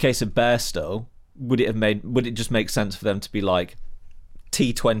the case of Bairstow, would it just make sense for them to be like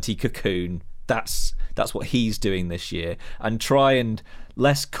T20 Cocoon? That's what he's doing this year, and try and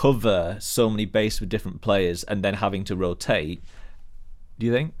less cover so many bases with different players and then having to rotate. Do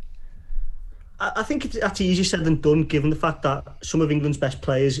you think? I think that's easier said than done, given the fact that some of England's best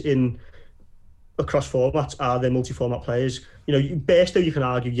players across formats are their multi-format players. Bairstow, you can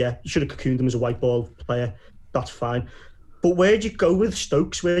argue, you should have cocooned him as a white ball player. That's fine. But where'd you go with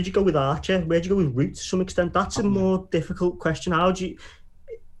Stokes? Where'd you go with Archer? Where'd you go with Root to some extent? That's a more difficult question. How do you...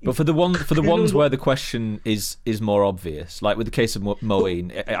 But for the ones where the question is more obvious, like with the case of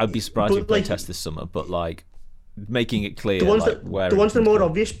Moeen, I'd be surprised if he played Test this summer, but like making it clear the ones that are more going.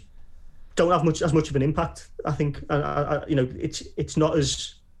 Obvious don't have as much of an impact. I think it's not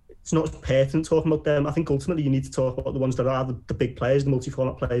as pertinent talking about them. I think ultimately you need to talk about the ones that are the big players, the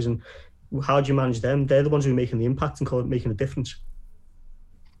multi-format players, and how do you manage them? They're the ones who are making the impact and making a difference.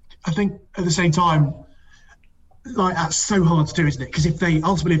 I think at the same time, like, that's so hard to do, isn't it? Because if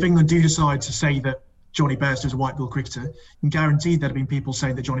England do decide to say that Johnny Bairstow is a white ball cricketer, you can guarantee there'd have been people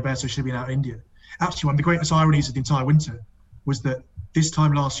saying that Johnny Bairstow should have been out of India. Actually, one of the greatest ironies of the entire winter was that this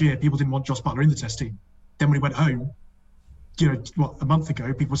time last year, people didn't want Josh Buttler in the Test team. Then when he went home, a month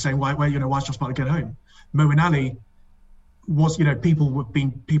ago, people were saying, why is Josh Buttler going home? Moeen Ali was, people have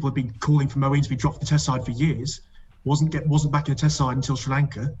been calling for Moeen to be dropped from the Test side for years. Wasn't back in the Test side until Sri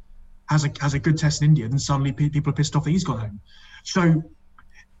Lanka. Has a good Test in India, then suddenly people are pissed off that he's gone home. So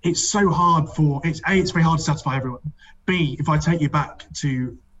it's so hard it's very hard to satisfy everyone. B, if I take you back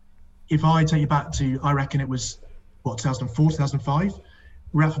to, I reckon it was 2004, 2005,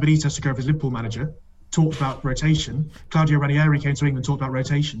 Rafa Benitez took over as Liverpool manager, talked about rotation. Claudio Ranieri came to England, talked about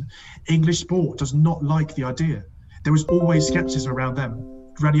rotation. English sport does not like the idea. There was always scepticism around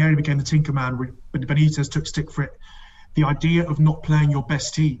them. Ranieri became the tinker man, but Benitez took stick for it. The idea of not playing your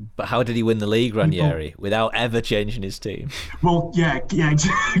best team. But how did he win the league, Ranieri, without ever changing his team? Well, yeah,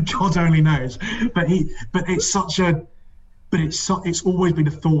 God only knows. But it's always been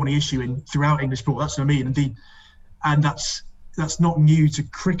a thorny issue throughout English sport. That's what I mean. And that's not new to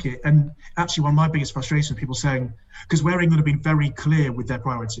cricket. And actually, one of my biggest frustrations with people saying, because where England have been very clear with their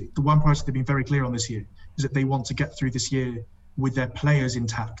priority, the one priority they've been very clear on this year is that they want to get through this year with their players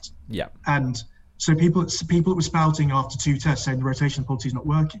intact. Yeah. And so people that were spouting after 2 tests saying the rotation policy is not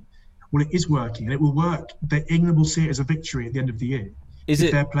working. Well, it is working, and it will work. England will see it as a victory at the end of the year.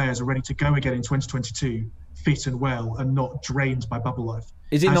 if their players are ready to go again in 2022, fit and well, and not drained by bubble life.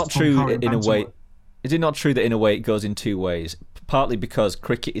 Is it not true in a way? Is it not true that in a way it goes in two ways? Partly because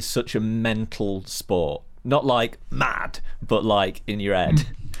cricket is such a mental sport, not like mad, but like in your head.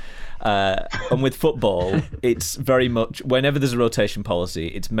 And with football, it's very much, whenever there's a rotation policy,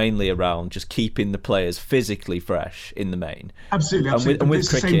 it's mainly around just keeping the players physically fresh in the main. Absolutely. And with it's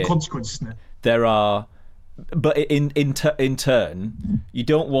cricket, the same consequence, isn't it? There are, but in turn, you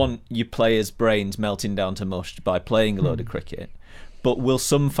don't want your players' brains melting down to mush by playing a load of cricket. But will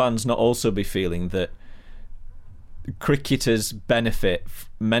some fans not also be feeling that cricketers benefit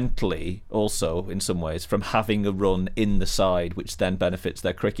mentally also in some ways from having a run in the side, which then benefits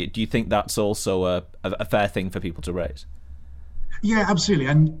their cricket? Do you think that's also a fair thing for people to raise? Yeah, absolutely.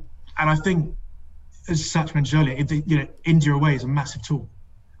 And I think, as Satch mentioned earlier, India away is a massive tool,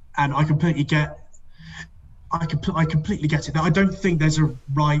 and I completely get it. Now, I don't think there's a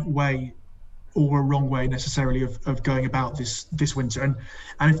right way or a wrong way necessarily of going about this winter, and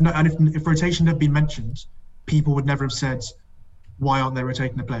if rotation had been mentioned, people would never have said, why aren't they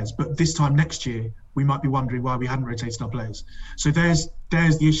rotating the players? But this time next year, we might be wondering why we hadn't rotated our players. So there's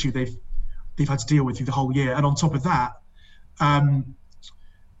the issue they've had to deal with through the whole year. And on top of that,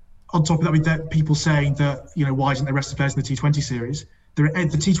 with people saying that, why isn't there rest of the players in the T20 series? The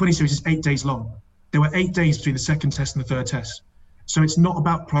T20 series is 8 days long. There were 8 days between the second test and the third test. So it's not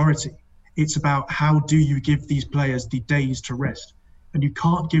about priority. It's about how do you give these players the days to rest. And you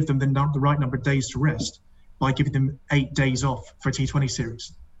can't give them the right number of days to rest by giving them 8 days off for a T20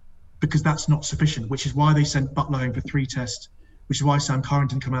 series, because that's not sufficient, which is why they sent Buttler home for 3 tests, which is why Sam Curran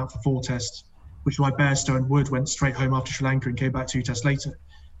didn't come out for 4 tests, which is why Bairstow and Wood went straight home after Sri Lanka and came back 2 tests later.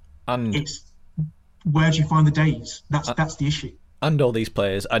 And it's where do you find the days? That's the issue. And all these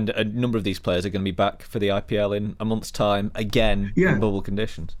players, and a number of these players are going to be back for the IPL in a month's time, again, in bubble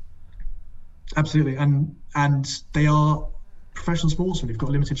conditions. Absolutely, and they are professional sportsmen who've got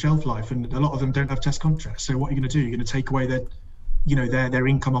a limited shelf life, and a lot of them don't have test contracts. So what are you going to do? You're going to take away their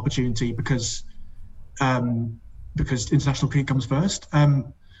income opportunity because international cricket comes first.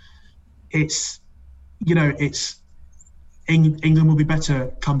 England will be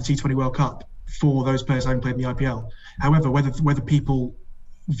better come the T20 World Cup for those players having played in the IPL. However, whether people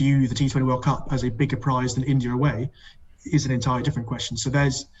view the T20 World Cup as a bigger prize than India away is an entirely different question. So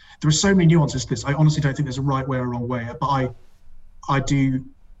there are so many nuances to this. I honestly don't think there's a right way or a wrong way, but I do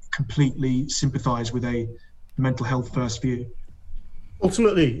completely sympathise with a mental health first view.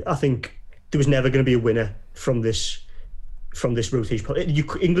 Ultimately, I think there was never going to be a winner from this rotation.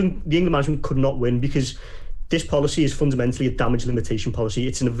 The England management could not win because this policy is fundamentally a damage limitation policy.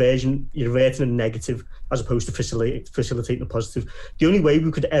 It's an aversion, you're averting a negative as opposed to facilitating a positive. The only way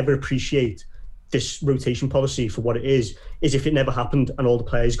we could ever appreciate this rotation policy for what it is if it never happened and all the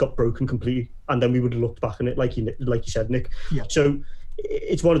players got broken completely, and then we would have looked back on it like you said, Nick. Yeah. So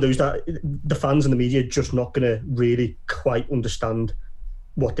it's one of those that the fans and the media are just not going to really quite understand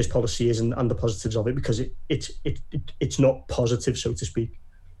what this policy is and the positives of it, because it's not positive, so to speak.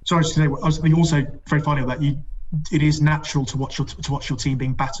 Sorry to say, I was thinking also very finally that it is natural to watch your team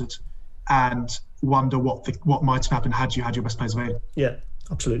being battered and wonder what might have happened had you had your best players available. Yeah,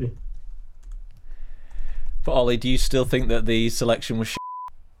 absolutely. But Ollie, do you still think that the selection was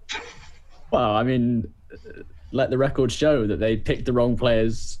Well, I mean, let the record show that they picked the wrong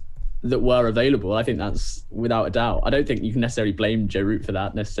players that were available. I think that's without a doubt. I don't think you can necessarily blame Joe Root for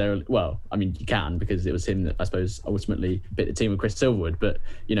that necessarily. Well, I mean, you can, because it was him that I suppose ultimately bit the team with Chris Silverwood. But,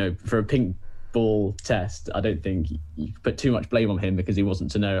 for a pink ball test, I don't think you put too much blame on him, because he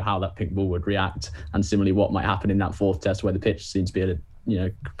wasn't to know how that pink ball would react, and similarly what might happen in that 4th test where the pitch seems to be at a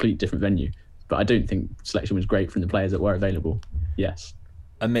complete different venue. But I don't think selection was great from the players that were available. Yes.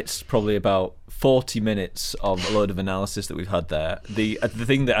 Amidst probably about 40 minutes of a load of analysis that we've had there, the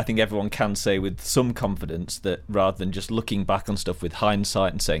thing that I think everyone can say with some confidence, that rather than just looking back on stuff with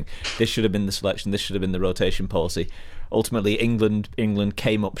hindsight and saying this should have been the selection, this should have been the rotation policy, ultimately England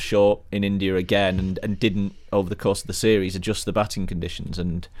came up short in India again and didn't, over the course of the series, adjust the batting conditions,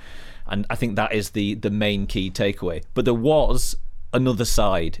 and I think that is the main key takeaway. But there was another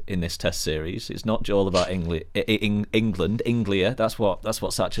side in this Test series. It's not all about England. Anglia. That's what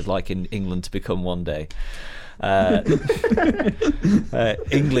Satch is like in England to become one day.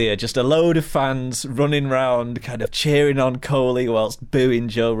 Anglia, just a load of fans running round, kind of cheering on Kohli whilst booing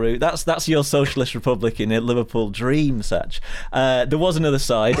Joe Root. That's your socialist republic in a Liverpool dream, Satch. There was another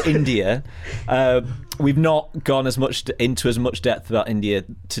side, India. We've not gone into as much depth about India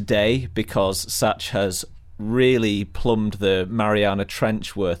today because Satch has really plumbed the Mariana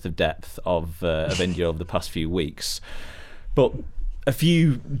Trench worth of depth of India over the past few weeks. But a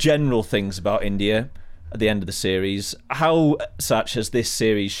few general things about India at the end of the series. How such has this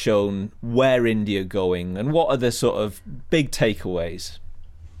series shown where India are going, and what are the sort of big takeaways?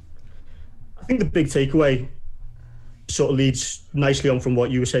 I think the big takeaway sort of leads nicely on from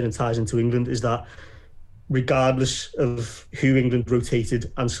what you were saying and ties into England, is that regardless of who England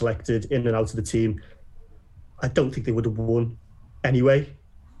rotated and selected in and out of the team, I don't think they would have won anyway.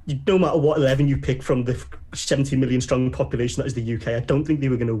 No matter what 11 you pick from the 70 million strong population that is the UK, I don't think they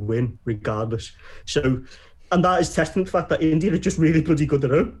were going to win regardless. So, and that is testament to the fact that India are just really bloody good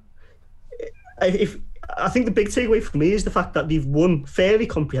at home. I think the big takeaway for me is the fact that they've won fairly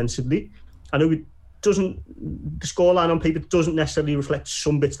comprehensively. I know the scoreline on paper doesn't necessarily reflect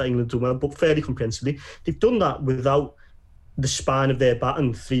some bits that England have done well, but fairly comprehensively. They've done that without the spine of their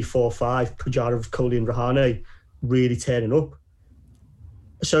batting, 3-4-5, Pujara, Kohli and Rahane really turning up.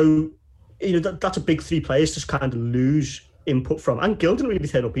 So, that's a big three players to kind of lose input from. And Gill didn't really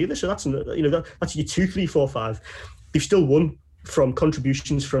turn up either, so that's your 2-3-4-5. They've still won from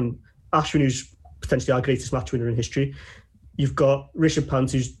contributions from Ashwin, who's potentially our greatest match winner in history. You've got Rishabh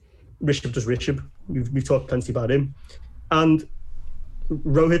Pant, who's Rishabh does Rishabh. We've talked plenty about him. And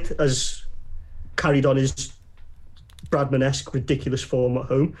Rohit has carried on his Bradman-esque ridiculous form at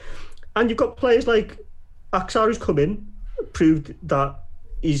home. And you've got players like Axar, who's come in, proved that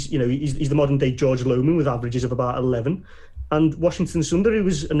he's the modern day George Lohman with averages of about 11. And Washington Sundar, who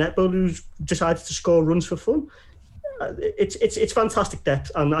was a net bowler who's decided to score runs for fun. It's fantastic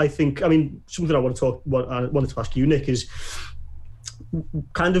depth. And I think, something I wanted to ask you, Nick, is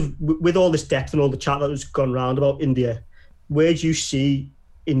kind of with all this depth and all the chat that has gone around about India, where do you see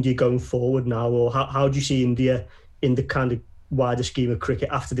India going forward now, or how do you see India in the kind of wider scheme of cricket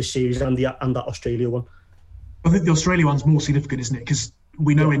after this series and that Australia one? I think the Australia one's more significant, isn't it? Because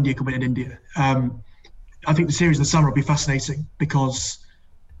we know India can win in India. I think the series in the summer will be fascinating because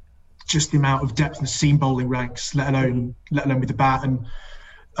just the amount of depth in the seam bowling ranks, let alone with the bat, and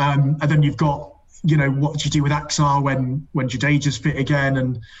then you've got, what do you do with Axar when Jadeja's fit again,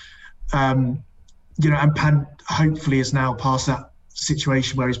 and and Pant hopefully is now past that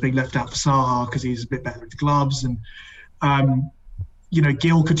situation where he's being left out for Saha because he's a bit better with the gloves, and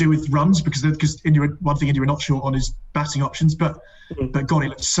Gill could do with runs because India, one thing India are not short on is batting options, but God, he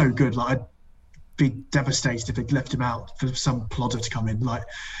looked so good. Like, I'd be devastated if they'd left him out for some plodder to come in. Like,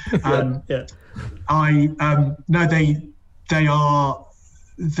 they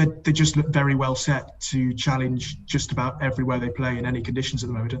just look very well set to challenge just about everywhere they play in any conditions at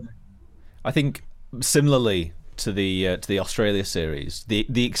the moment, don't they? I think similarly to the Australia series,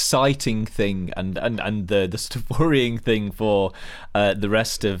 the exciting thing and the sort of worrying thing for the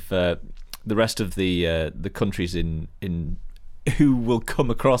rest of the countries in who will come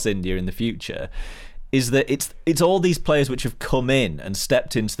across India in the future is that it's all these players which have come in and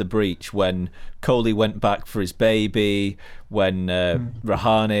stepped into the breach when Kohli went back for his baby, when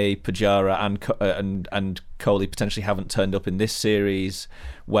Rahane, Pujara and Kohli potentially haven't turned up in this series,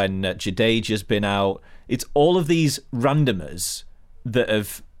 when Jadeja's been out. It's all of these randomers that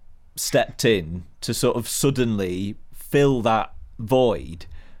have stepped in to sort of suddenly fill that void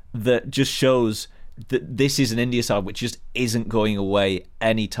that just shows that this is an India side which just isn't going away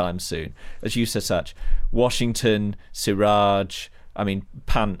anytime soon. As you said, Sach, Washington, Siraj,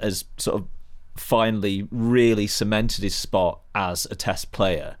 Pant has sort of finally really cemented his spot as a test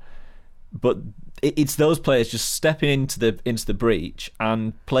player. But it's those players just stepping into the breach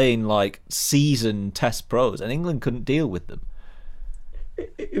and playing like seasoned test pros, and England couldn't deal with them.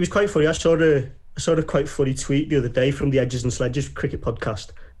 It was quite funny. I saw a quite funny tweet the other day from the Edges and Sledges cricket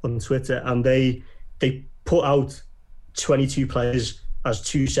podcast on Twitter, and they put out 22 players as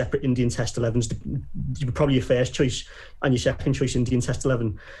two separate Indian Test 11s. Probably your first choice and your second choice Indian Test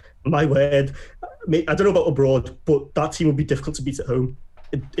 11. My word, I don't know about abroad, but that team would be difficult to beat at home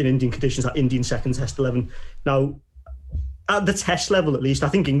in Indian conditions, that Indian second Test 11. Now, at the Test level at least, I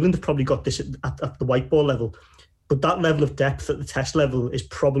think England have probably got this at the white ball level, but that level of depth at the Test level is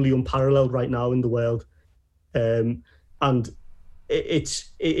probably unparalleled right now in the world. And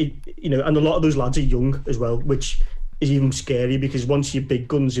it's and a lot of those lads are young as well, which is even scary because once your big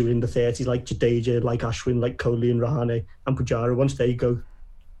guns who are in the 30s, like Jadeja, like Ashwin, like Kohli and Rahane and Pujara, once they go,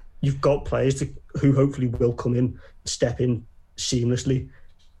 you've got players who hopefully will come in, step in seamlessly.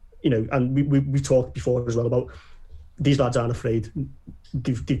 And we talked before as well about these lads aren't afraid.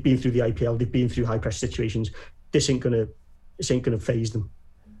 They've been through the IPL, they've been through high pressure situations. This ain't gonna faze them.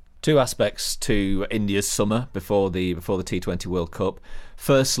 Two aspects to India's summer before the T20 World Cup.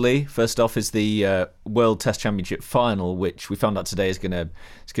 First off is the World Test Championship final, which we found out today is going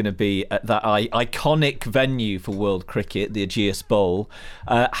to be at that iconic venue for world cricket, the Ageas Bowl.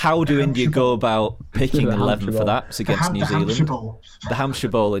 How do India go about picking 11 for that? It's against New Zealand. The Hampshire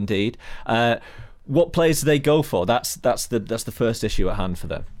Bowl, indeed. What players do they go for? That's the first issue at hand for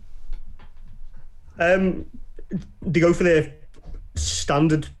them. They go for their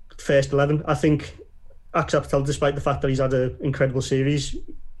standard first 11. I think Akshar Patel, despite the fact that he's had an incredible series,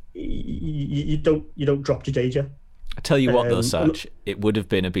 you don't drop Jadeja. I tell you what, though, Saj, it would have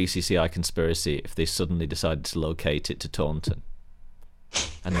been a BCCI conspiracy if they suddenly decided to locate it to Taunton.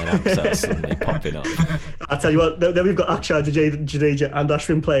 And then Akshar suddenly popping up. I tell you what, then we've got Akshar, Jadeja and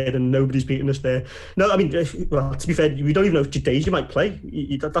Ashwin playing, and nobody's beating us there. No, I mean, well, to be fair, we don't even know if Jadeja might play.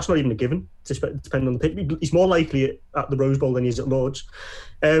 That's not even a given, depending on the pitch. He's more likely at the Rose Bowl than he is at Lord's.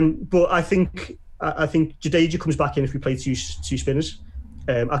 But I think Jadeja comes back in if we play two spinners.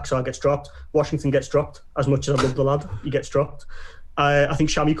 Akshar gets dropped. Washington gets dropped. As much as I love the lad, he gets dropped. I think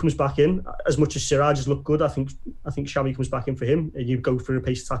Shami comes back in. As much as Siraj has looked good, I think Shami comes back in for him. You go for a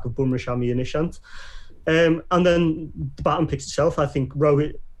pace attack of Bumrah, Shami and Ishant. And then the baton picks itself. I think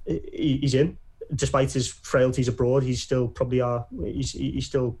Rohit, he's in. Despite his frailties abroad, he's still probably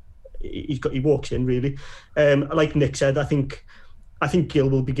he walks in, really. Like Nick said, I think Gill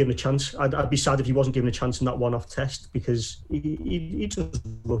will be given a chance. I'd be sad if he wasn't given a chance in that one-off test, because he just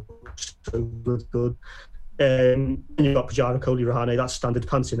looks so good. And you've got Pujara, Kohli, Rahane, that's standard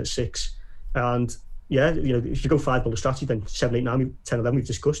pants in at 6. And yeah, if you go 5-bowler strategy, then 7, 8, 9, 10, 11 we've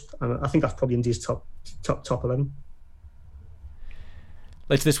discussed. And I think that's probably India's top 11.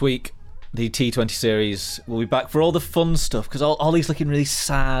 Later this week, the T20 series will be back for all the fun stuff, because Ollie's looking really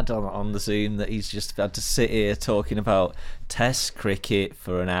sad on the Zoom that he's just had to sit here talking about Test cricket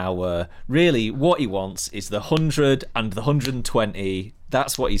for an hour. Really, what he wants is the 100 and the 120.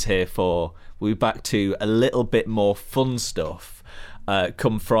 That's what he's here for. We'll be back to a little bit more fun stuff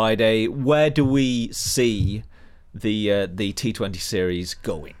come Friday. Where do we see the T20 series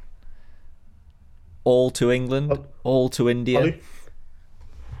going? All to England? All to India? Ollie?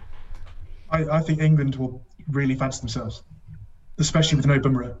 I think England will really fancy themselves, especially with no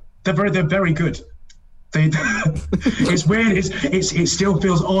Bumrah. They're very good. It's weird. It still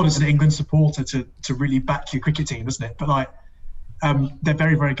feels odd as an England supporter to really back your cricket team, doesn't it? But they're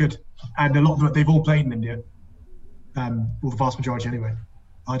very, very good, and a lot of them, they've all played in India. Well, the vast majority anyway.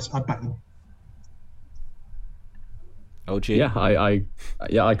 I'd back them. OG. Yeah,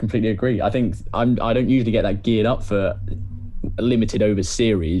 I completely agree. I think I don't usually get that geared up for a limited over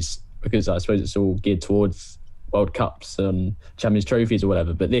series, because I suppose it's all geared towards World Cups and Champions Trophies or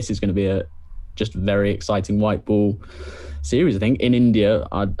whatever. But this is going to be a just very exciting white ball series. I think in India,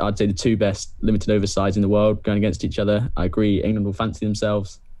 I'd say the two best limited over sides in the world going against each other. I agree, England will fancy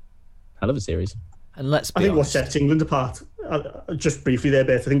themselves. Hell of a series. And I think what sets England apart, just briefly there,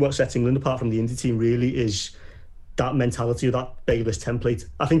 Beth, I think what sets England apart from the India team really is that mentality of that Bayliss template.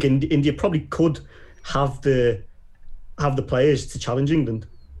 I think India probably could have the players to challenge England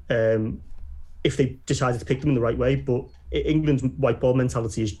if they decided to pick them in the right way, but England's white ball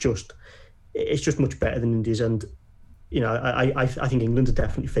mentality is just much better than India's, and I think England are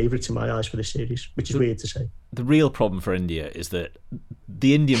definitely favourites in my eyes for this series, which is weird to say. The real problem for India is that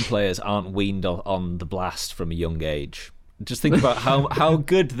the Indian players aren't weaned on the blast from a young age. Just think about how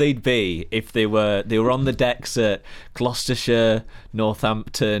good they'd be if they were on the decks at Gloucestershire,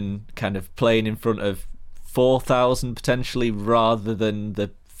 Northampton, kind of playing in front of 4,000 potentially, rather than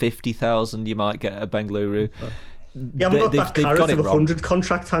the 50,000 you might get at Bengaluru. You haven't got that carrot of 100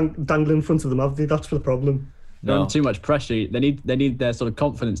 contract dangling in front of them, have they? That's the problem. No. Too much pressure. They need their sort of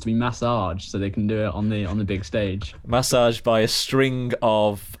confidence to be massaged so they can do it on the big stage. Massaged by a string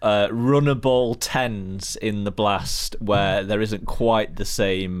of runnable 10s in the blast, where there isn't quite the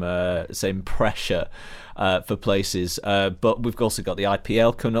same pressure for places. But we've also got the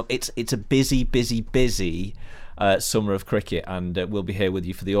IPL coming up. It's a busy summer of cricket, and we'll be here with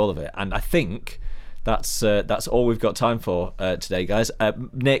you for the all of it. And I think that's all we've got time for today, guys.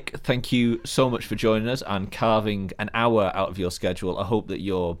 Nick, thank you so much for joining us and carving an hour out of your schedule. I hope that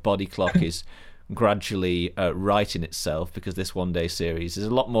your body clock is gradually righting itself, because this one-day series is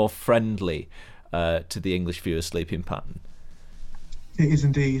a lot more friendly to the English viewer's sleeping pattern. It is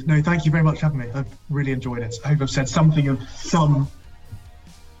indeed. No, thank you very much for having me. I've really enjoyed it. I hope I've said something of some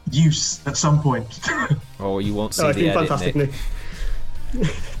use at some point. Oh, you won't see the edit, fantastic, Nick.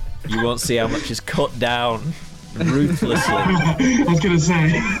 You won't see how much is cut down ruthlessly. I was going to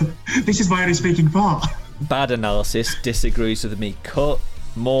say, this is my only speaking part. Bad analysis, disagrees with me. Cut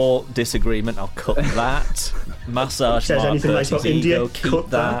More disagreement, I'll cut that. Massage says Mark anything nice about India, keep cut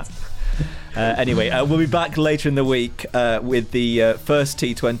that. Anyway, we'll be back later in the week with the first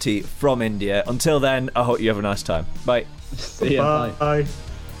T20 from India. Until then, I hope you have a nice time. Bye. See ya. Bye.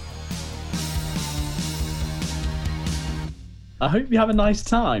 I hope you have a nice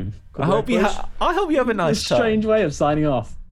time. I hope you have a nice time. Strange way of signing off.